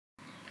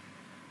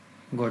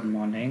Good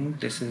morning.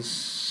 This is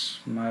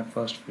my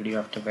first video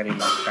after very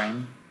long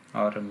time.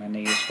 और मैंने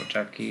ये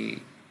सोचा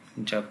कि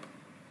जब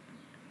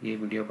ये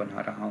वीडियो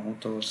बना रहा हूँ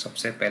तो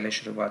सबसे पहले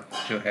शुरुआत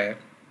जो है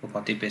वो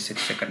बहुत ही बेसिक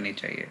से करनी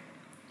चाहिए।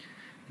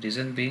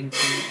 रीज़न बीइंग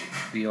कि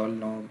we all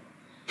know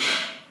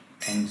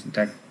things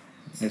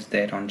that is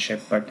there on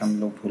ship, but हम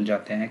लोग भूल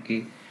जाते हैं कि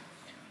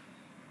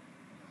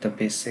the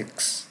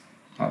basics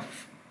of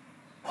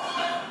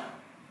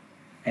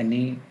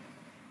any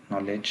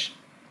knowledge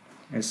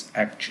is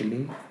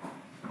actually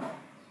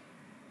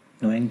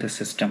knowing the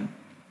system.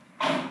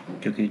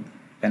 क्योंकि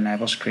when I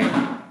was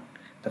trained,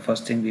 the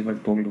first thing we were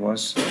told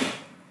was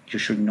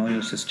you should know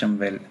your system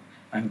well.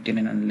 Until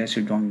and unless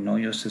you don't know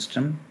your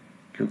system,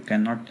 you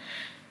cannot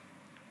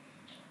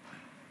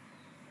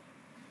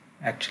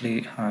actually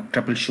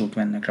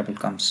troubleshoot when the trouble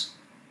comes.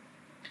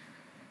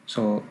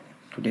 So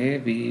today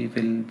we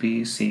will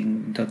be seeing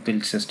the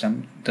build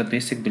system, the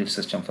basic build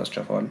system first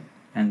of all,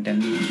 and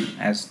then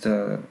as the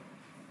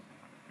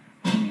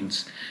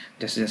means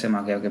जैसे जैसे हम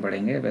आगे आगे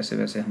बढ़ेंगे वैसे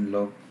वैसे हम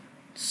लोग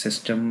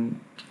सिस्टम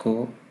को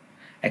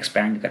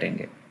एक्सपैंड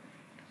करेंगे.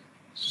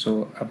 सो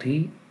अभी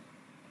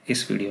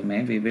इस वीडियो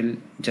में we will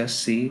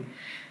just see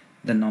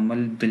the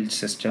normal bilge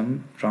system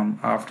from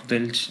aft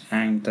bilge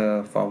and the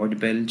forward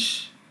bilge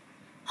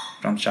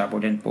from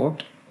starboard and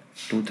port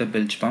to the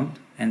bilge pump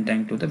and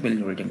then to the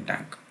bilge holding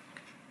tank.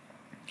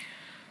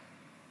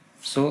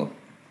 So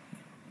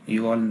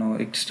you all know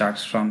it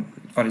starts from,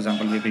 for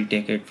example, we will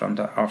take it from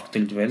the aft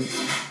bilge well.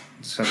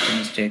 Suction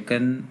is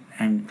taken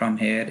and from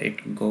here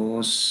it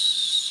goes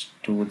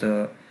to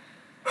the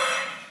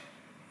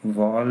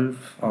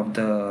valve of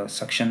the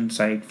suction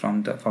side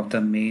from the of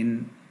the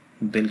main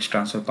bilge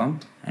transfer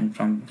pump. And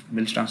from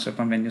bilge transfer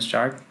pump, when you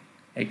start,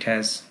 it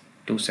has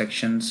two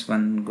sections.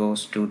 One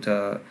goes to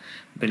the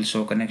bilge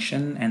show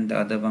connection and the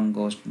other one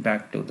goes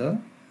back to the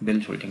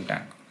bilge holding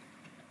tank.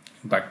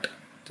 But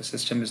the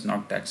system is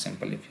not that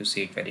simple if you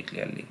see it very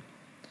clearly,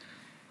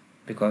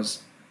 because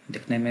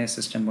दिखने में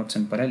system बहुत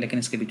simple है लेकिन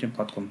इसके बीच में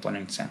बहुत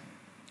components हैं.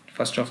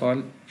 First of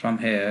all, from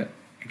here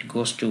it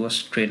goes to a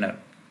strainer.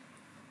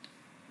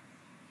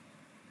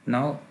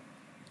 Now,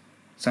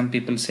 some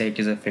people say it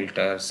is a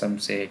filter, some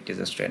say it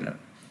is a strainer.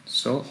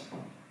 So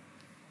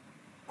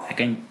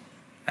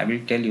I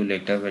will tell you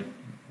later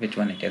which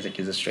one it is. It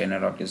is a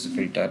strainer or it is a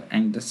filter.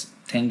 And this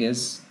thing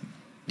is,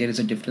 there is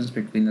a difference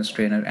between a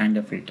strainer and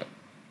a filter.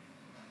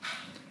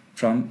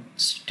 From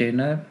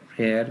strainer,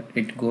 here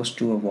it goes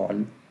to a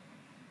valve.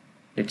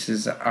 This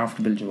is the aft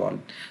bilge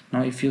valve. Now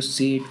if you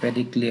see it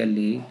very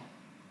clearly,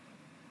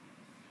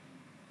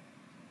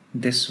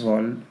 this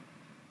valve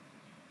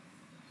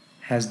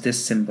has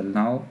this symbol.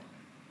 Now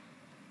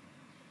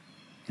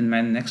in my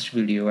next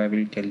video I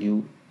will tell you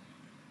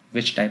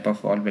which type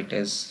of valve it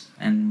is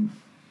and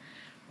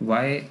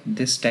why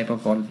this type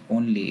of valve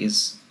only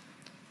is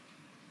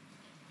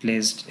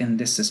placed in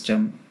this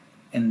system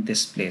in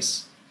this place.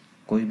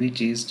 कोई भी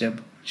चीज़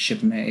जब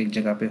ship में एक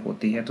जगह पे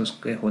होती है तो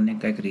उसके होने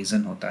का एक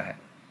रीज़न होता है.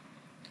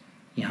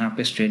 यहाँ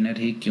पे स्ट्रेनर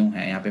ही क्यों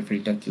है, यहाँ पे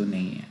फिल्टर क्यों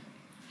नहीं है.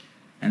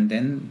 And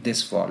then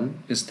this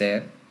valve is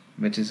there,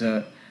 which is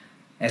a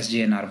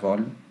SGNR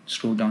valve,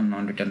 screw down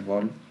non-return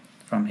valve.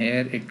 From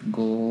here it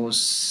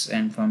goes,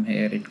 and from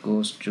here it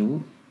goes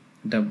to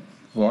the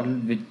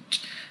valve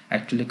which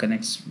actually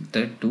connects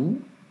the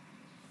two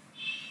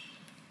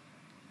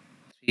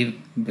three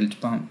bilge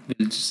pump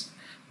bilge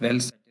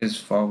wells, that is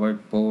forward,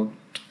 port,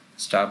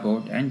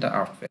 starboard, and the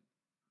aft well.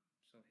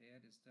 So here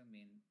is the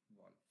main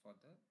valve for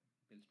the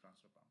bilge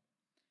transfer pump,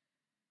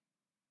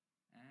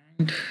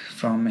 and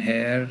from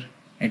here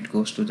it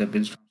goes to the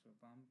bilge transfer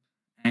pump.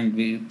 And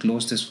we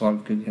close this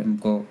valve क्योंकि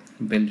हमको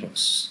bilge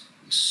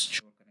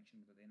shore connection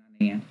तो देना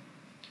नहीं है.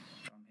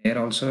 From here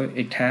also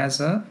it has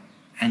a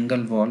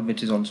angle valve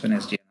which is also an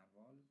SDNR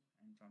valve,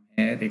 and from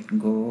here it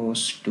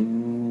goes to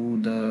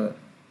the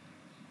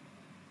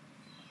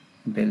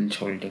bilge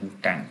holding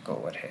tank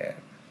over here.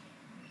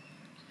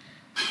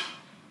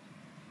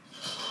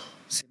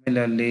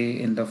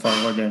 Similarly, in the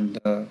forward and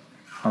the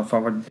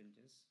forward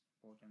bilges,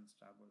 port and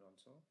starboard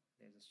also,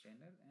 there is a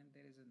strainer and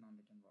there is a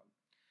non-return valve.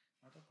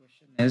 Now the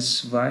question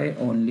is why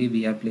only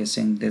we are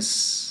placing this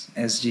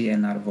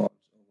SGNR valves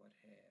over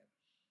here?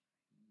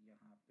 यहाँ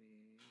पे, यहाँ पे,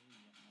 यहाँ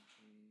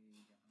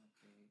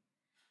पे.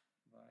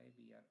 Why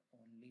we are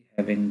only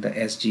having the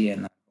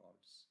SGNR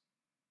valves?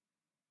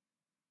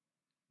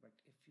 But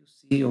if you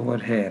see over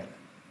here,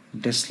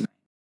 this line,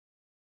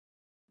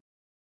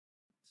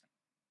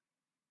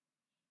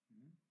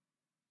 hmm,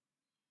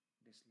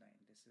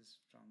 this is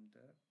from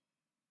the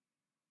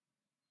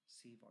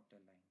seawater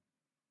line.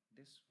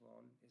 This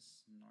valve is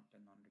not a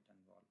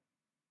non-return valve.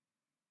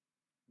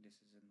 This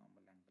is a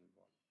normal angle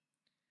valve.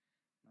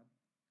 Now,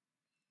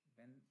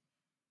 when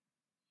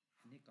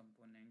any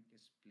component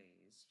is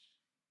placed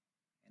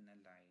in a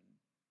line,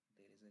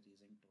 there is a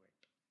reason to it.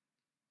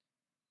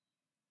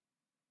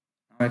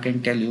 Now I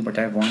can tell you, but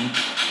I want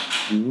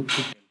you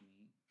to tell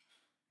me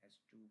as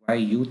to why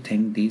you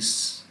think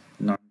these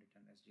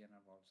non-return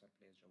SGNR valves are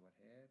placed over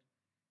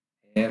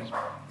here,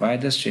 why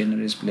the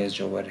strainer is placed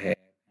over here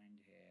and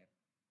here.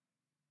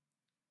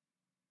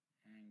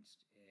 condensed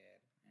air,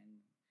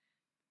 and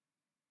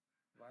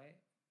why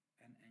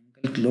an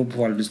angle globe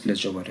valve is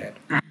placed over here.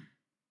 Okay.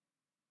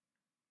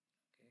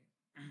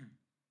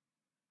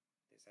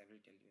 This I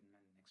will tell you in my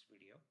next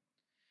video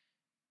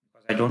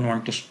because I don't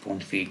want to spoon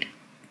feed.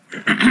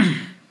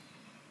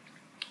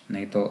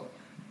 नहीं तो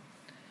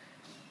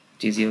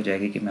चीज़ ये हो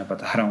जाएगी कि मैं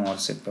बता रहा हूँ और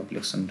सिर्फ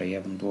पब्लिक सुन रही है,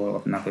 वो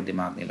अपना कोई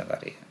दिमाग नहीं लगा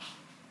रही है.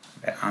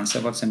 आंसर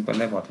बहुत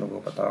सिंपल है, बहुत लोगों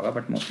को पता होगा,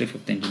 but mostly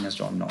fifth engineers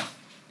don't know.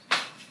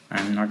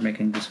 I am not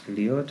making this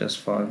video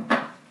just for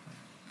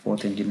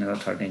fourth engineer और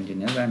third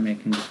engineer. I am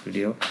making this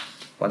video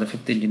for the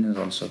fifth engineer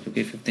also,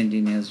 क्योंकि फिफ्थ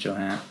इंजीनियर्स जो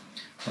हैं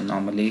वो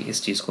नॉर्मली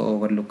इस चीज़ को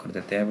overlook कर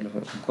देते हैं.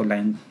 उनको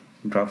लाइन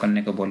ड्रॉ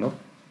करने को बोलो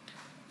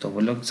तो वो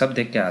लोग सब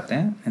देख के आते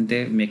हैं and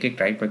they make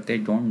it right, but they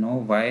don't know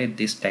why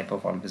this type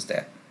of valve is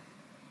there.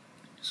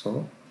 So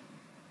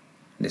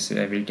this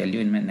I will tell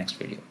you in my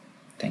next video.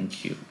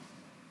 Thank you.